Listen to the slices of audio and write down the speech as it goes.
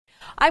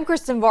I'm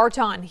Kristen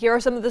Vartan. Here are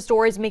some of the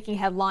stories making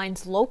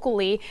headlines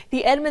locally.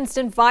 The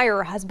Edmonston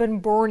fire has been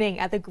burning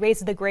at the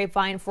base of the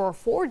Grapevine for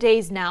 4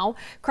 days now.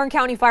 Kern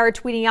County Fire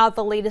tweeting out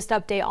the latest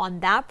update on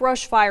that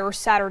brush fire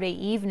Saturday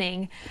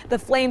evening. The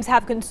flames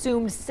have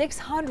consumed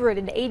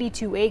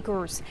 682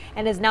 acres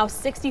and is now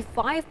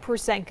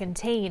 65%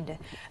 contained.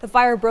 The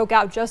fire broke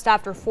out just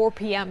after 4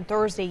 p.m.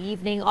 Thursday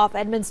evening off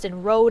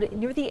Edmonston Road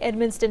near the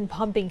Edmonston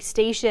pumping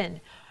station.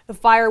 The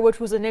fire, which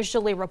was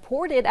initially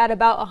reported at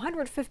about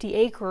 150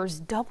 acres,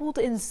 doubled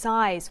in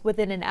size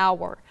within an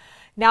hour.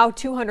 Now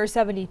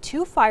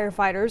 272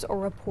 firefighters are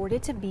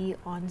reported to be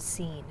on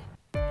scene.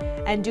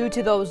 And due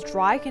to those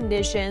dry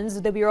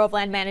conditions, the Bureau of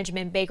Land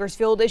Management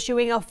Bakersfield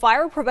issuing a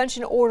fire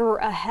prevention order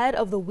ahead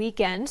of the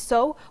weekend.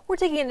 So we're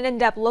taking an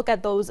in-depth look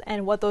at those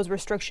and what those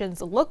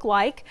restrictions look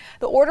like.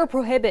 The order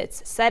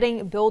prohibits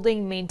setting,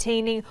 building,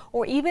 maintaining,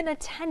 or even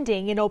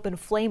attending an open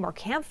flame or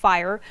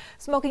campfire,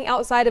 smoking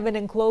outside of an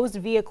enclosed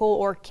vehicle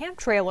or camp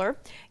trailer,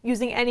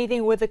 using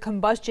anything with a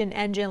combustion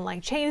engine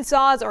like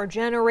chainsaws or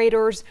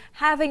generators,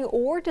 having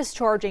or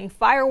discharging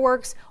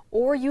fireworks,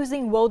 or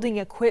using welding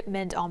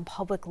equipment on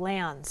public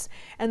lands.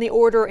 And the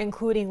order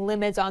including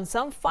limits on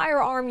some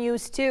firearm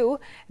use too,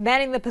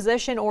 banning the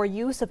possession or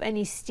use of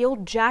any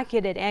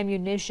steel-jacketed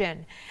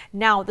ammunition.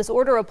 Now, this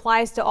order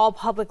applies to all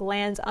public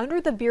lands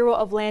under the Bureau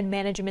of Land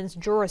Management's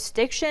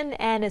jurisdiction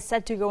and is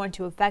set to go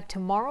into effect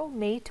tomorrow,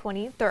 May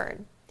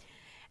 23rd.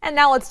 And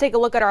now let's take a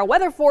look at our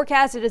weather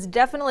forecast. It is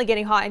definitely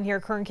getting hot in here,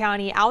 Kern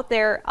County, out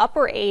there,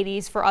 upper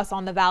 80s for us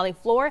on the valley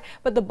floor,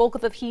 but the bulk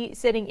of the heat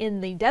sitting in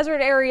the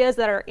desert areas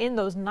that are in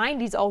those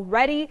 90s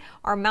already.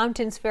 Our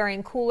mountains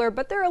faring cooler,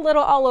 but they're a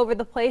little all over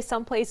the place.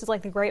 Some places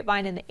like the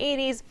Grapevine in the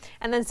 80s,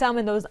 and then some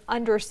in those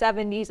under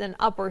 70s and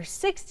upper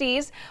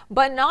 60s,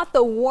 but not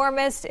the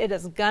warmest it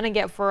is gonna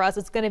get for us.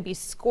 It's gonna be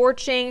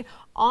scorching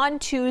on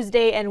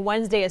Tuesday and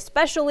Wednesday,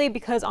 especially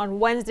because on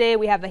Wednesday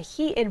we have a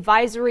heat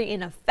advisory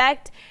in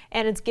effect,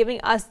 and it's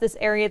giving us this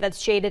area that's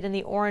shaded in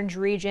the orange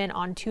region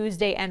on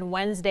Tuesday and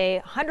Wednesday,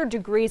 100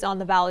 degrees on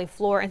the valley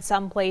floor in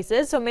some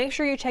places. So make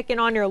sure you check in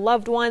on your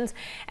loved ones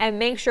and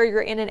make sure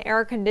you're in an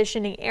air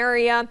conditioning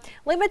area.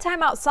 Limit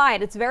time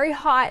outside. It's very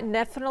hot and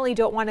definitely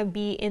don't want to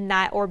be in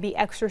that or be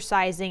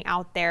exercising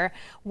out there.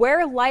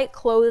 Wear light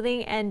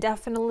clothing and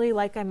definitely,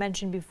 like I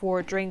mentioned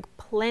before, drink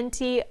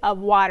plenty of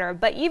water.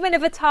 But even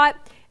if it's hot,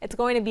 it's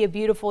going to be a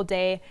beautiful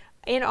day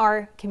in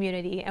our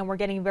community, and we're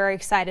getting very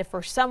excited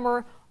for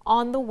summer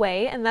on the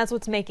way, and that's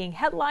what's making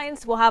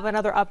headlines. We'll have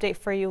another update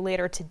for you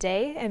later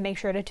today, and make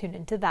sure to tune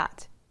into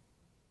that.